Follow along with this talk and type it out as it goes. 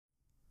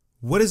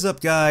What is up,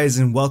 guys,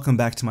 and welcome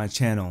back to my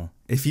channel.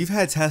 If you've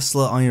had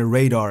Tesla on your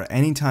radar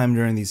anytime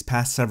during these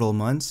past several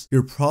months,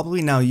 you're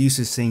probably now used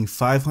to seeing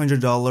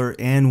 $500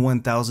 and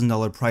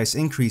 $1,000 price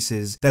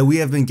increases that we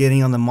have been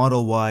getting on the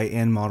Model Y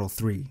and Model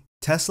 3.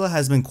 Tesla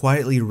has been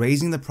quietly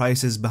raising the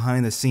prices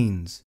behind the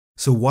scenes.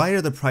 So why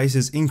are the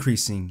prices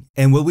increasing?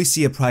 And will we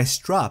see a price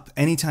drop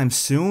anytime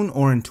soon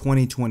or in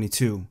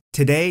 2022?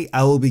 Today,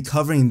 I will be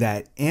covering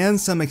that and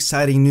some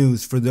exciting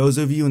news for those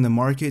of you in the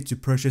market to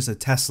purchase a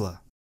Tesla.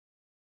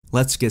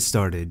 Let's get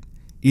started.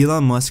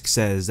 Elon Musk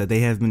says that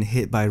they have been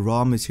hit by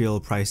raw material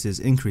prices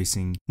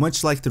increasing,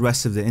 much like the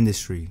rest of the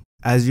industry.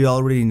 As you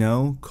already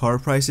know, car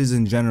prices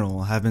in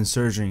general have been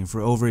surging for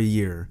over a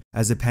year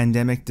as the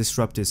pandemic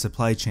disrupted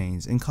supply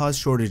chains and caused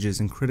shortages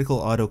in critical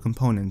auto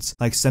components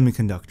like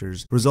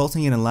semiconductors,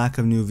 resulting in a lack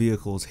of new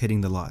vehicles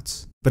hitting the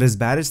lots. But as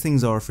bad as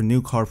things are for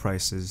new car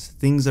prices,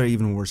 things are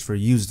even worse for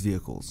used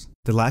vehicles.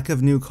 The lack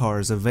of new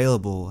cars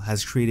available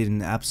has created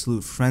an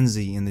absolute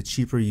frenzy in the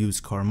cheaper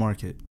used car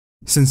market.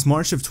 Since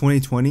March of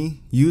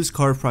 2020, used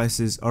car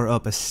prices are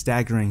up a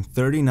staggering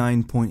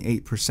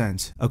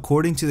 39.8%,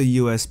 according to the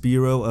US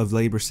Bureau of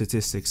Labor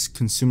Statistics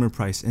Consumer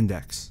Price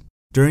Index.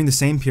 During the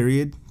same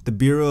period, the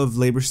Bureau of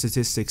Labor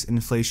Statistics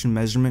inflation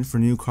measurement for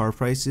new car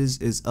prices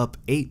is up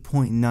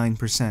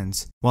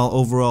 8.9%, while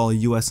overall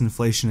US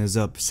inflation is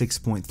up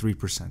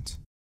 6.3%.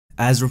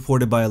 As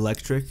reported by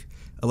electric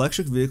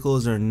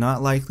vehicles are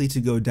not likely to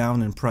go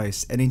down in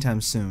price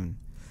anytime soon.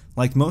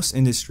 Like most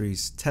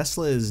industries,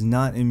 Tesla is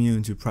not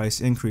immune to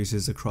price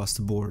increases across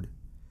the board.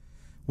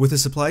 With the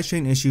supply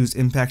chain issues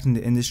impacting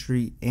the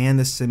industry and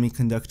the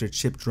semiconductor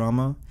chip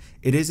drama,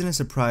 it isn't a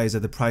surprise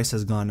that the price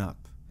has gone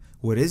up.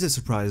 What is a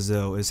surprise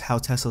though is how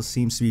Tesla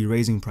seems to be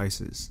raising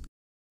prices.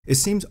 It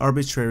seems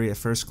arbitrary at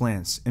first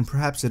glance, and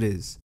perhaps it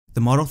is.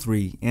 The Model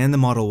 3 and the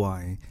Model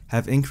Y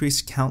have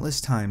increased countless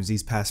times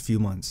these past few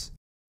months.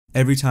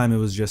 Every time it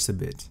was just a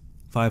bit.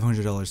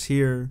 $500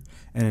 here,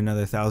 and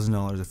another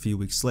 $1,000 a few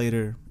weeks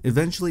later.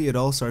 Eventually, it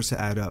all starts to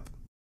add up.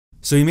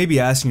 So you may be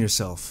asking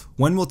yourself,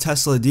 when will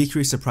Tesla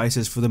decrease the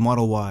prices for the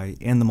Model Y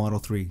and the Model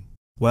 3?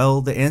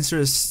 Well, the answer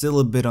is still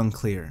a bit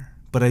unclear,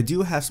 but I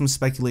do have some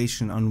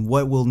speculation on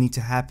what will need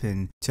to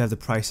happen to have the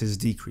prices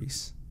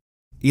decrease.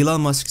 Elon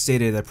Musk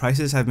stated that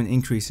prices have been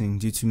increasing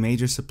due to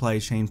major supply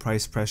chain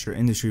price pressure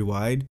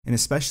industry-wide, and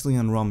especially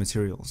on raw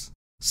materials.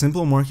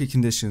 Simple market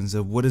conditions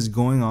of what is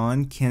going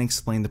on can't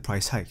explain the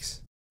price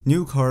hikes.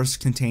 New cars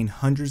contain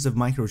hundreds of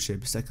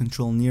microchips that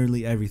control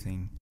nearly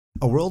everything.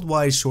 A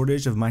worldwide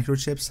shortage of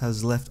microchips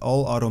has left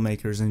all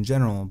automakers in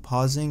general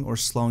pausing or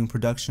slowing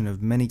production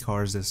of many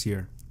cars this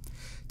year.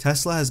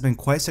 Tesla has been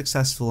quite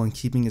successful in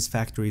keeping its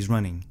factories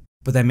running,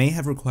 but that may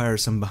have required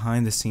some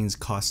behind-the-scenes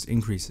cost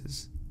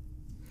increases.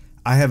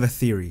 I have a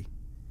theory.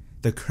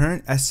 The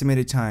current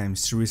estimated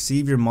times to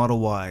receive your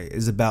Model Y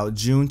is about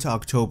June to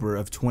October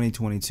of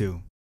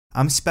 2022.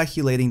 I'm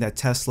speculating that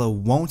Tesla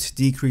won't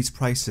decrease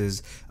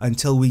prices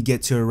until we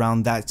get to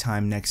around that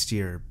time next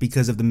year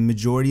because of the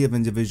majority of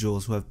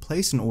individuals who have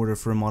placed an order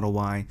for a Model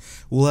Y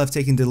will have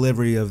taken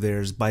delivery of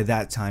theirs by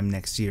that time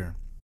next year.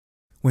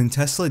 When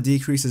Tesla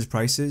decreases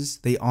prices,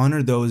 they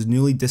honor those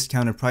newly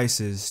discounted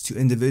prices to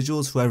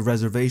individuals who have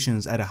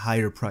reservations at a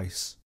higher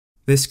price.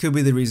 This could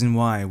be the reason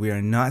why we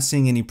are not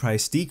seeing any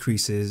price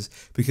decreases,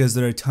 because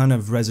there are a ton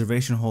of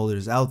reservation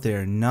holders out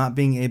there not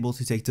being able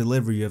to take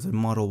delivery of the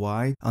Model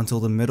Y until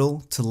the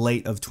middle to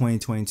late of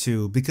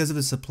 2022 because of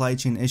the supply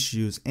chain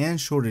issues and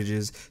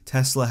shortages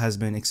Tesla has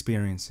been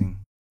experiencing.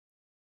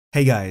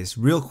 Hey guys,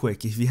 real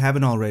quick, if you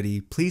haven't already,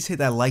 please hit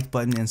that like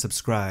button and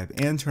subscribe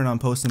and turn on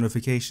post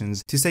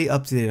notifications to stay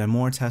up to date on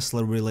more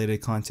Tesla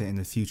related content in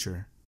the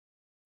future.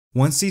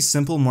 Once these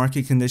simple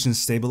market conditions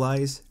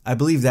stabilize, I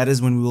believe that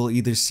is when we will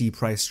either see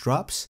price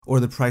drops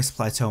or the price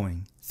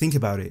plateauing. Think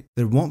about it,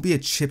 there won't be a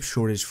chip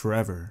shortage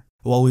forever.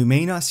 While we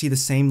may not see the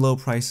same low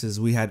prices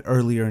we had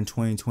earlier in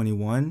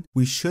 2021,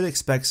 we should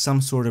expect some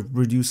sort of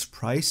reduced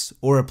price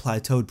or a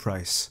plateaued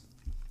price.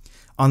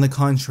 On the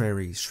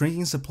contrary,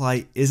 shrinking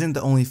supply isn't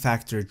the only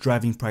factor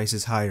driving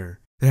prices higher.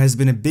 There has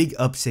been a big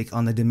uptick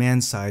on the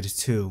demand side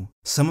too.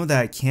 Some of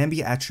that can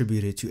be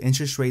attributed to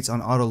interest rates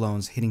on auto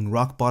loans hitting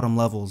rock bottom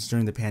levels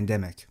during the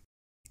pandemic.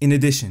 In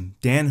addition,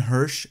 Dan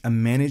Hirsch, a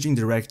managing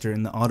director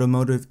in the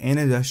automotive and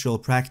industrial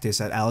practice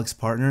at Alex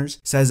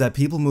Partners, says that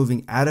people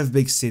moving out of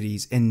big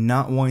cities and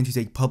not wanting to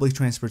take public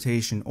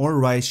transportation or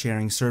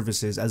ride-sharing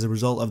services as a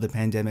result of the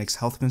pandemic's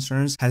health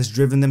concerns has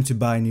driven them to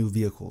buy new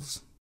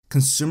vehicles.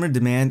 Consumer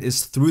demand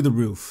is through the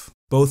roof.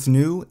 Both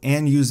new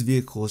and used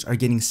vehicles are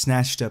getting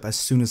snatched up as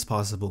soon as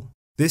possible.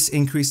 This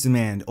increased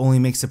demand only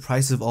makes the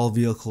price of all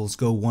vehicles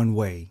go one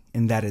way,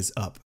 and that is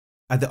up.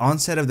 At the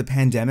onset of the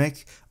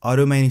pandemic,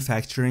 auto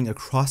manufacturing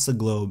across the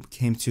globe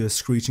came to a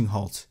screeching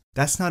halt.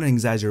 That's not an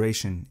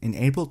exaggeration. In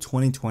April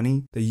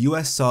 2020, the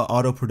US saw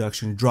auto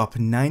production drop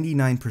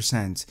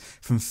 99%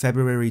 from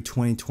February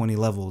 2020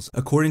 levels,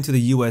 according to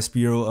the US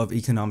Bureau of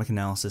Economic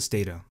Analysis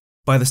data.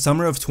 By the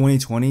summer of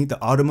 2020,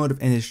 the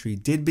automotive industry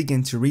did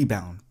begin to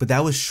rebound, but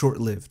that was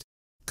short-lived.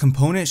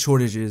 Component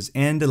shortages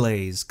and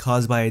delays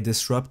caused by a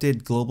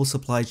disrupted global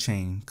supply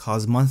chain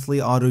caused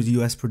monthly auto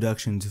US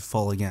production to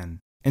fall again.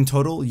 In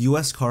total,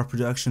 US car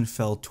production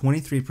fell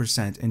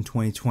 23% in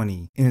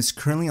 2020 and is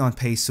currently on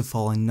pace to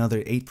fall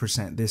another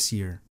 8% this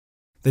year.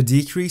 The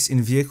decrease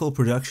in vehicle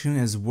production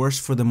is worse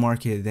for the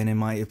market than it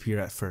might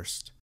appear at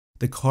first.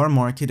 The car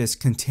market is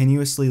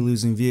continuously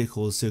losing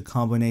vehicles to a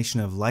combination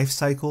of life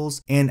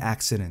cycles and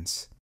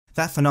accidents.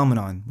 That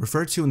phenomenon,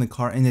 referred to in the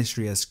car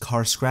industry as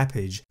car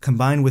scrappage,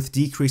 combined with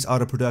decreased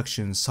auto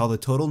production, saw the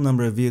total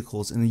number of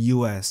vehicles in the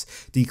US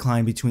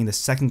decline between the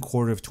second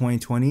quarter of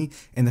 2020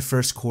 and the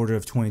first quarter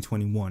of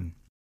 2021.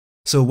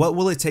 So what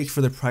will it take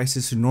for the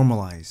prices to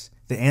normalize?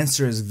 The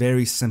answer is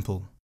very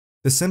simple.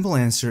 The simple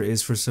answer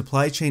is for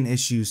supply chain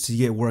issues to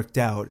get worked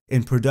out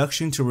and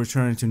production to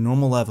return to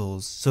normal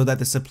levels so that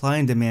the supply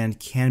and demand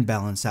can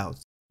balance out.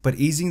 But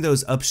easing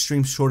those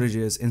upstream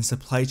shortages and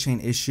supply chain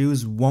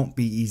issues won't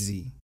be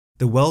easy.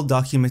 The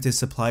well-documented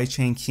supply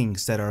chain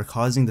kinks that are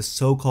causing the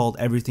so-called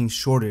everything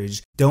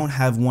shortage don't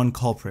have one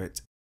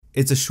culprit.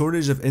 It's a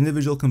shortage of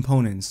individual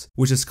components,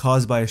 which is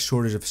caused by a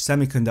shortage of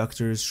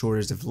semiconductors,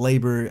 shortage of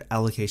labor,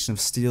 allocation of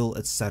steel,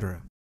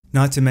 etc.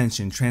 Not to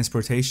mention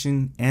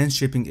transportation and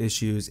shipping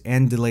issues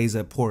and delays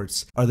at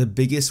ports are the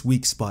biggest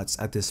weak spots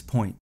at this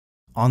point.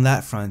 On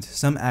that front,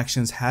 some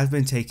actions have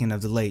been taken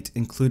of late,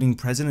 including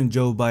President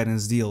Joe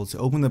Biden's deal to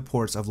open the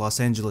ports of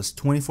Los Angeles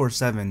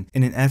 24/7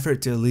 in an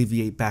effort to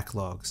alleviate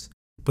backlogs.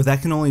 But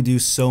that can only do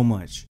so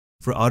much.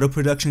 For auto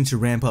production to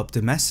ramp up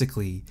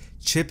domestically,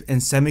 chip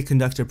and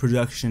semiconductor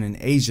production in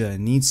Asia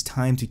needs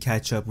time to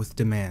catch up with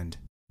demand.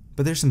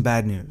 But there's some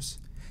bad news.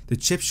 The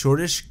chip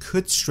shortage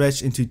could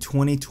stretch into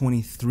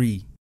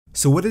 2023.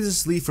 So what does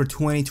this leave for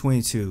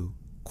 2022?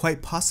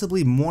 Quite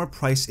possibly more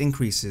price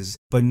increases,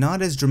 but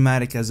not as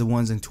dramatic as the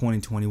ones in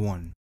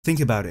 2021. Think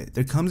about it,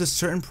 there comes a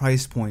certain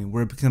price point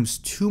where it becomes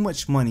too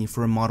much money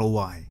for a Model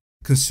Y.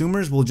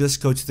 Consumers will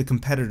just go to the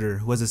competitor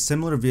who has a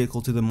similar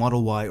vehicle to the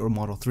Model Y or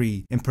Model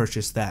 3 and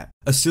purchase that,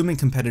 assuming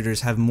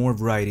competitors have more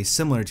variety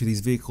similar to these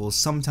vehicles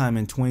sometime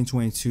in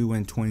 2022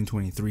 and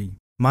 2023.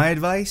 My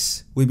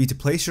advice would be to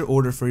place your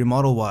order for your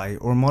Model Y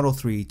or Model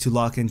 3 to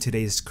lock in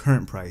today's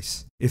current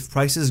price. If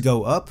prices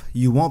go up,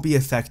 you won't be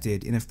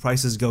affected, and if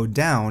prices go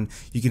down,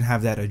 you can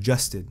have that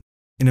adjusted.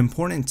 An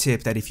important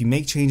tip that if you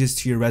make changes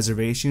to your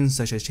reservations,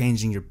 such as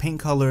changing your paint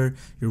color,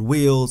 your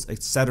wheels,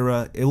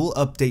 etc., it will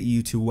update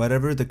you to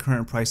whatever the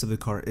current price of the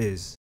car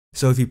is.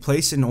 So if you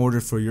place an order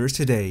for yours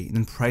today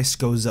and the price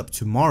goes up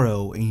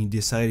tomorrow and you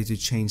decided to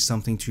change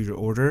something to your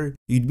order,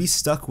 you'd be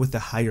stuck with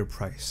the higher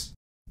price.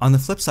 On the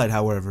flip side,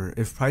 however,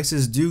 if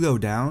prices do go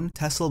down,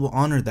 Tesla will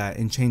honor that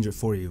and change it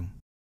for you.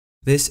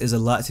 This is a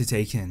lot to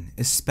take in,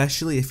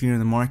 especially if you're in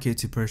the market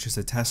to purchase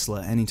a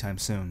Tesla anytime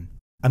soon.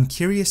 I'm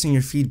curious in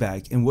your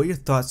feedback and what your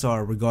thoughts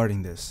are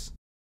regarding this.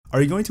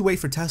 Are you going to wait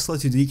for Tesla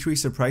to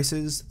decrease their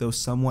prices, though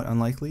somewhat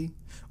unlikely?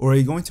 Or are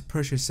you going to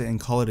purchase it and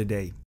call it a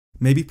day?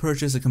 Maybe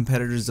purchase a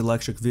competitor's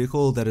electric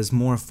vehicle that is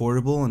more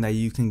affordable and that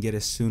you can get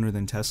it sooner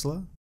than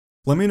Tesla?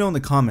 Let me know in the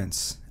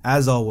comments.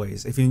 As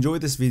always, if you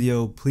enjoyed this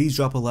video, please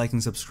drop a like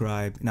and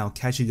subscribe, and I'll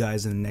catch you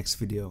guys in the next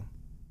video.